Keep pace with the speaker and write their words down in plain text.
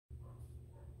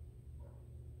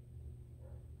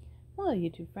Hello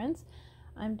YouTube friends.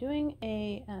 I'm doing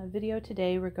a video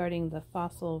today regarding the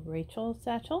fossil Rachel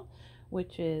Satchel,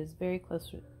 which is very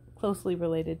closely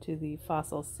related to the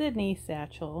fossil Sydney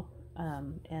Satchel,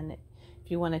 and if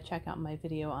you want to check out my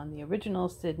video on the original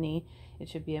Sydney, it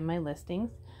should be in my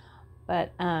listings.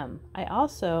 But I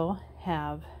also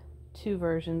have two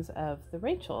versions of the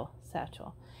Rachel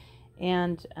Satchel,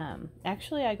 and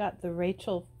actually I got the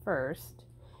Rachel first,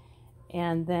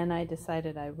 and then I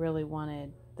decided I really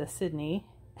wanted the Sydney,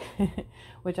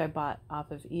 which I bought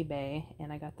off of eBay,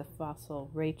 and I got the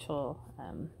fossil Rachel,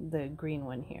 the green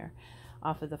one here,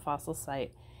 off of the fossil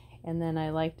site. And then I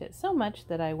liked it so much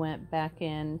that I went back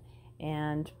in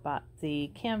and bought the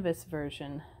canvas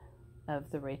version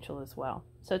of the Rachel as well.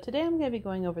 So today I'm going to be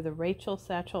going over the Rachel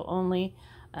Satchel only.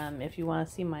 If you want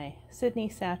to see my Sydney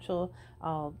Satchel,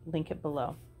 I'll link it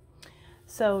below.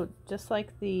 So just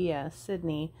like the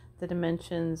Sydney, the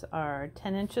dimensions are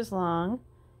 10 inches long,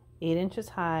 8 inches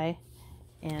high,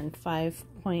 and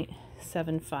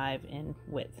 5.75 in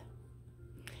width.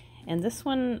 And this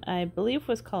one I believe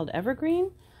was called Evergreen.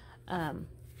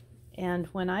 And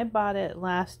when I bought it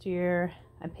last year,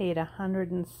 I paid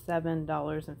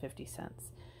 $107.50,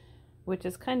 which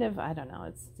is kind of, I don't know,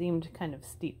 it seemed kind of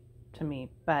steep to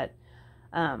me, but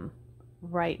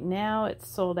right now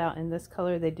it's sold out in this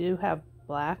color. They do have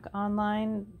black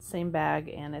online, same bag,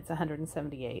 and it's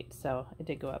 $178, so it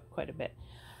did go up quite a bit.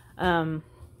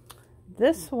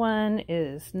 This one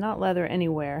is not leather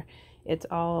anywhere. It's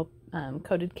all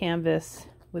coated canvas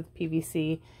with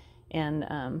PVC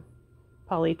and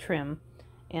poly trim,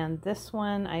 and this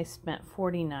one I spent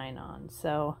 $49 on,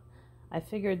 so I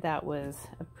figured that was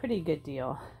a pretty good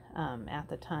deal at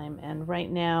the time. And right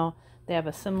now they have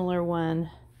a similar one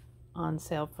on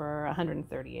sale for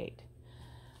 $138.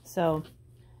 So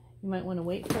you might want to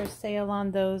wait for a sale on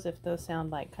those if those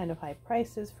sound like kind of high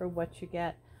prices for what you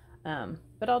get.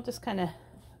 But I'll just kind of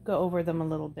go over them a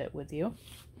little bit with you.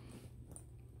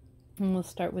 And we'll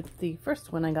start with the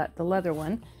first one I got, the leather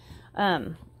one.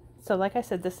 So like I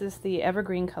said, this is the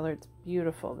evergreen color. It's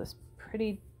beautiful, this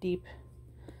pretty deep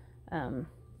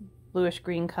bluish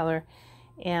green color.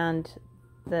 And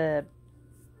the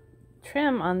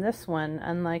trim on this one,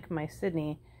 unlike my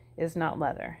Sydney, is not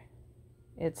leather.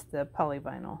 It's the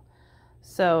polyvinyl.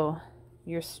 So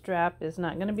your strap is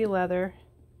not going to be leather,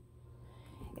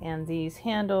 and these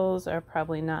handles are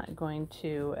probably not going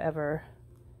to ever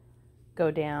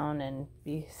go down and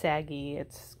be saggy.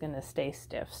 It's going to stay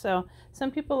stiff. So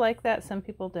some people like that, some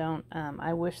people don't.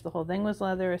 I wish the whole thing was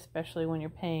leather, especially when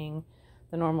you're paying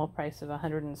the normal price of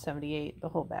 $178. The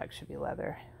whole bag should be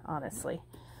leather, honestly.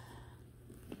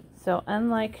 So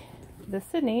unlike the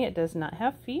Sydney, it does not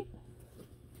have feet.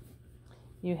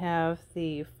 You have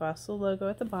the fossil logo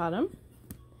at the bottom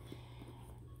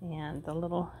and the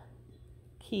little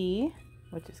key,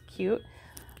 which is cute.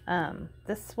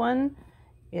 This one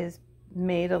is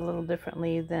made a little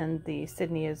differently than the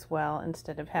Sydney as well.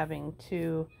 Instead of having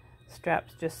two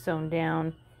straps just sewn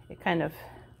down, it kind of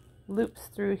loops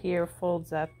through here,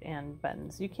 folds up, and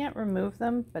buttons. You can't remove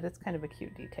them, but it's kind of a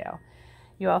cute detail.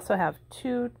 You also have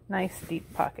two nice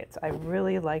deep pockets. I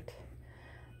really liked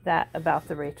that about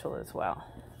the Rachel as well.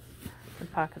 The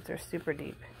pockets are super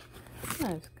deep. Oh,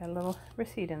 I just got a little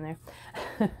receipt in there.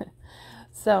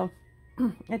 So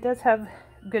it does have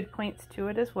good points to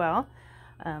it as well.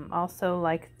 Also,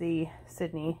 like the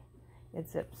Sydney, it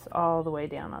zips all the way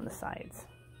down on the sides.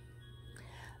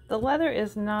 The leather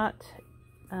is not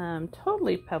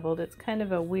totally pebbled. It's kind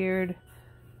of a weird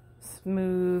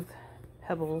smooth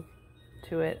pebble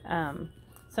to it.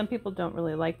 Some people don't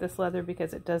really like this leather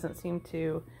because it doesn't seem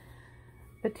to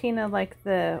patina like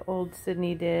the old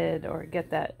Sydney did, or get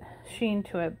that sheen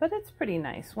to it, but it's pretty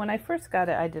nice. When I first got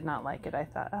it, I did not like it. I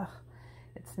thought, oh,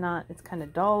 it's kind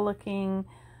of dull looking.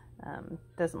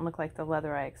 Doesn't look like the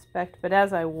leather I expect, but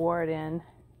as I wore it in,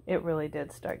 it really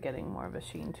did start getting more of a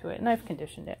sheen to it, and I've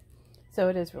conditioned it, so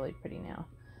it is really pretty now.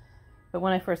 But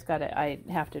when I first got it, I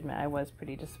have to admit I was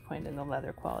pretty disappointed in the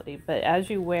leather quality. But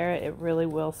as you wear it, it really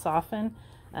will soften.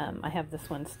 I have this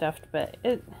one stuffed, but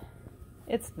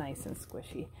it's nice and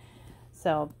squishy.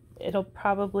 So it'll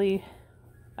probably,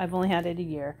 I've only had it a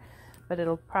year, but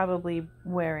it'll probably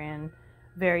wear in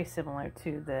very similar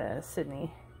to the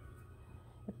Sydney.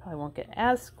 It probably won't get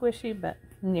as squishy, but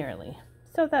nearly.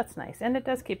 So that's nice. And it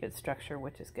does keep its structure,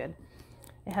 which is good.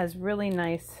 It has really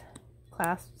nice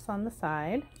clasps on the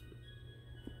side.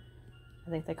 I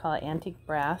think they call it antique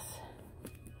brass.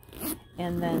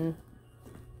 And then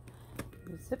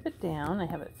you zip it down. I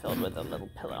have it filled with a little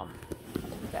pillow. I'll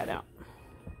take that out.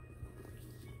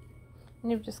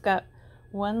 And you've just got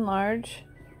one large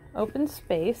open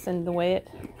space, and the way it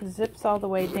zips all the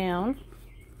way down,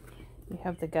 you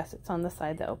have the gussets on the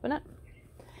side that open it.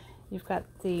 You've got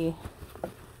the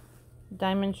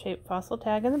diamond-shaped fossil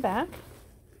tag in the back.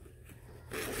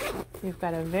 You've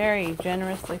got a very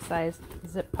generously sized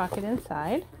zip pocket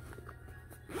inside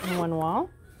in one wall,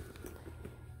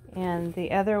 and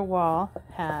the other wall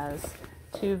has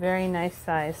two very nice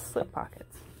sized slip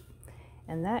pockets,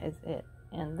 and that is it.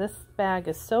 And this bag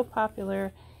is so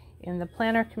popular in the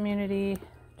planner community,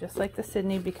 just like the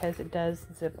Sydney, because it does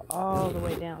zip all the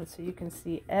way down, so you can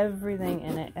see everything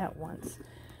in it at once,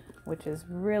 which is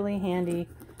really handy,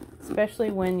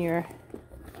 especially when you're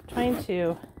trying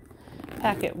to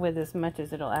pack it with as much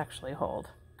as it'll actually hold,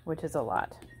 which is a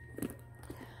lot.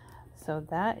 So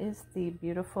that is the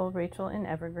beautiful Rachel in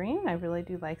Evergreen. I really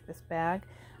do like this bag.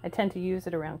 I tend to use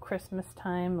it around Christmas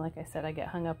time. Like I said, I get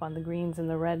hung up on the greens and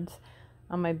the reds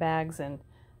on my bags and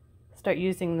start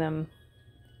using them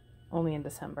only in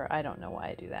December. I don't know why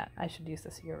I do that. I should use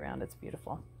this year round. It's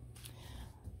beautiful.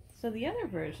 So the other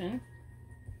version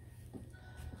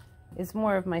is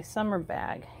more of my summer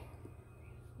bag.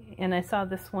 And I saw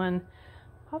this one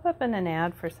pop up in an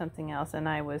ad for something else, and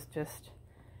I was just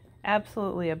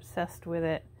absolutely obsessed with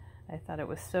it. I thought it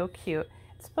was so cute.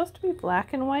 It's supposed to be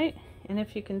black and white, and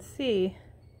if you can see,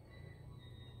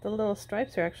 the little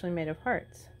stripes are actually made of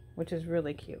hearts, which is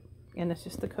really cute. And it's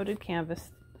just the coated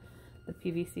canvas, the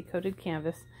PVC coated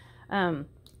canvas.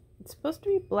 It's supposed to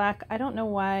be black. I don't know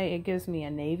why it gives me a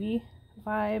navy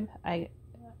vibe. I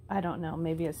don't know.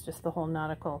 Maybe it's just the whole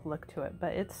nautical look to it,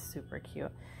 but it's super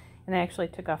cute. And I actually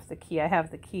took off the key. I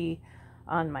have the key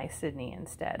on my Sydney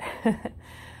instead.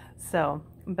 So,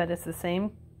 but it's the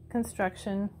same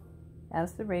construction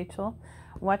as the Rachel.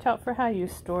 Watch out for how you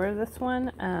store this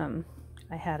one.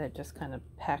 I had it just kind of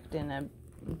packed in a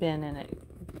bin and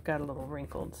it got a little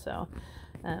wrinkled. So,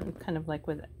 kind of like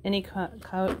with any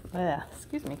coated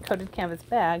canvas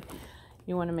bag,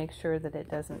 you want to make sure that it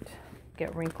doesn't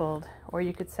get wrinkled, or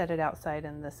you could set it outside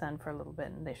in the sun for a little bit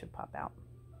and they should pop out.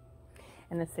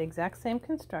 And it's the exact same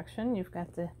construction. You've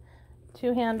got the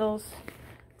two handles,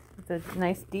 the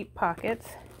nice deep pockets.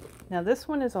 Now this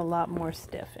one is a lot more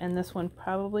stiff, and this one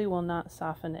probably will not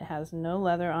soften. It has no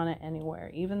leather on it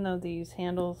anywhere. Even though these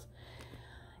handles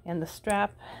and the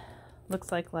strap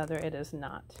looks like leather, it is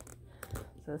not.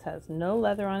 So this has no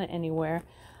leather on it anywhere,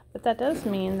 but that does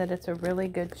mean that it's a really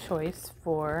good choice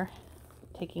for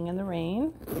taking in the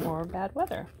rain or bad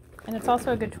weather. And it's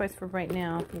also a good choice for right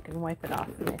now. You can wipe it off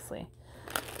nicely.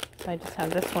 So I just have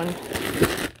this one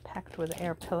packed with an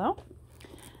air pillow.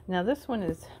 Now this one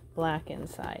is black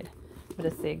inside, but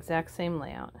it's the exact same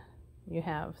layout. You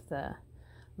have the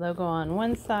logo on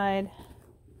one side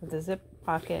with the zip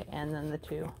pocket and then the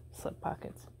two slip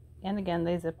pockets. And again,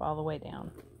 they zip all the way down.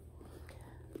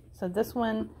 So this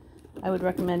one I would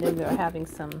recommend if you're having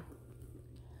some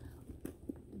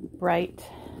bright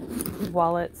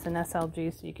wallets and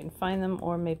SLGs so you can find them,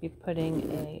 or maybe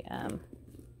putting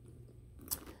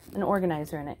an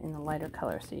organizer in it in a lighter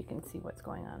color so you can see what's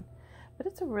going on. But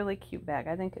it's a really cute bag.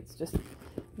 I think it's just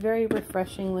very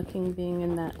refreshing looking, being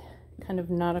in that kind of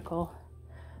nautical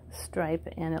stripe,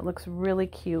 and it looks really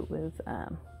cute with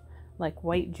like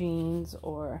white jeans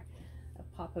or a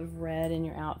pop of red in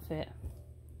your outfit.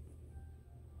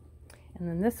 And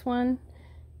then this one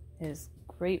is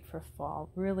great for fall,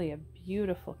 really a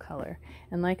beautiful color.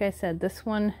 And like I said, this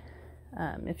one,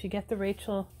 if you get the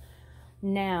Rachel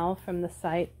now from the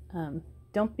site,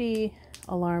 don't be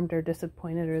alarmed or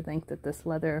disappointed or think that this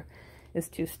leather is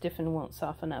too stiff and won't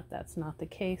soften up. That's not the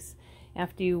case.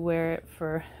 After you wear it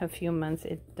for a few months,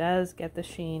 it does get the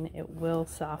sheen, it will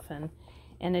soften,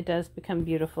 and it does become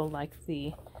beautiful like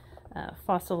the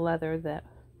fossil leather that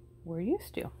we're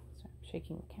used to. So I'm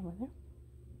shaking the camera there.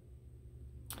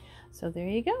 So there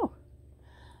you go.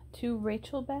 2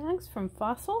 Rachel bags from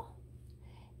Fossil.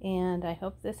 And I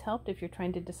hope this helped if you're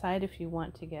trying to decide if you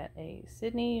want to get a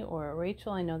Sydney or a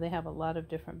Rachel. I know they have a lot of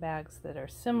different bags that are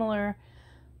similar,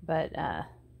 but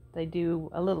they do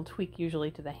a little tweak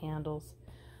usually to the handles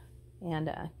and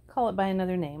call it by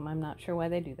another name. I'm not sure why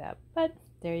they do that, but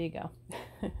there you go.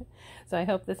 So I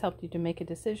hope this helped you to make a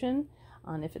decision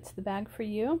on if it's the bag for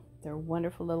you. They're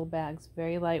wonderful little bags,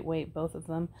 very lightweight, both of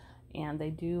them, and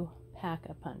they do pack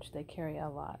a punch. They carry a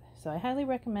lot. So I highly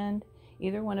recommend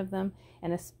either one of them,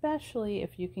 and especially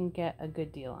if you can get a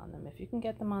good deal on them. If you can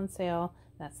get them on sale,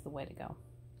 that's the way to go.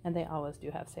 And they always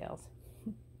do have sales.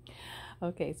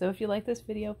 Okay, so if you like this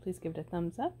video, please give it a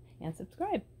thumbs up and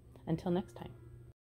subscribe. Until next time.